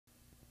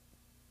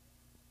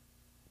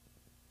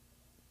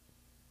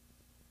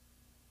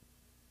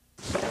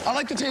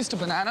like the taste of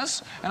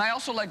bananas, and I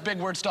also like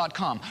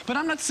BIGWORDS.com. But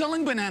I'm not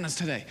selling bananas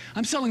today.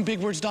 I'm selling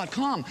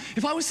BIGWORDS.com.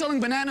 If I was selling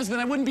bananas, then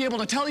I wouldn't be able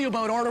to tell you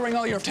about ordering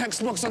all your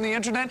textbooks on the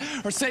internet,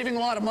 or saving a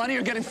lot of money,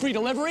 or getting free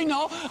delivery.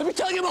 No, I'd be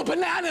telling you about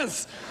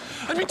bananas.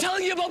 I'd be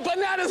telling you about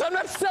bananas. I'm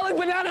not selling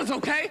bananas,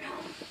 okay?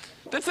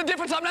 That's the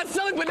difference. I'm not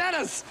selling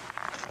bananas.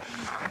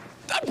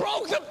 I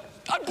broke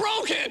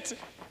it.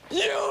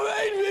 You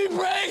made me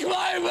break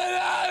my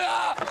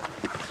banana.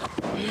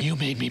 You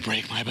made me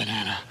break my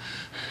banana.